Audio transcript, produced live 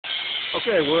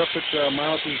Okay, we're up at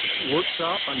Miles'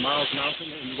 workshop on Miles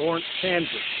Mountain in Lawrence,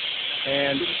 Kansas.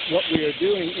 And what we are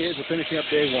doing is we're finishing up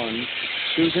day one.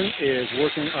 Susan is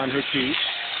working on her piece.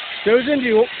 Susan,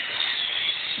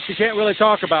 she can't really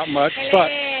talk about much, but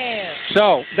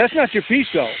so that's not your piece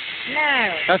though. No.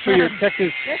 That's for your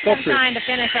Texas This sculpture. I'm trying to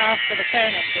finish off for the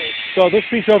Kona piece. So this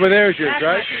piece over there is yours, That's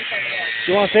right? my piece over there.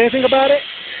 You want to say anything about it?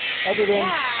 Other than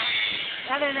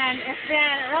Other than it's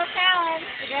been a real challenge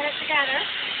to get it together.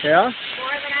 yeah,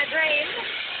 More than I dreamed.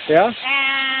 yeah.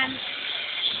 And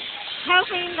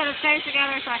hoping that it stays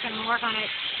together so I can work on it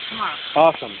tomorrow.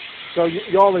 Awesome. So you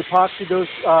all epoxied those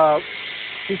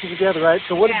pieces together, right?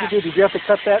 So what did you do? Did you have to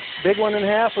cut that big one in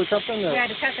half or something? Or? We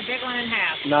had to cut the big one in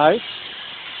half. Nice.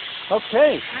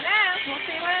 Okay. I know. We'll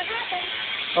see what happens.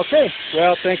 Okay.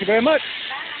 Well, thank you very much.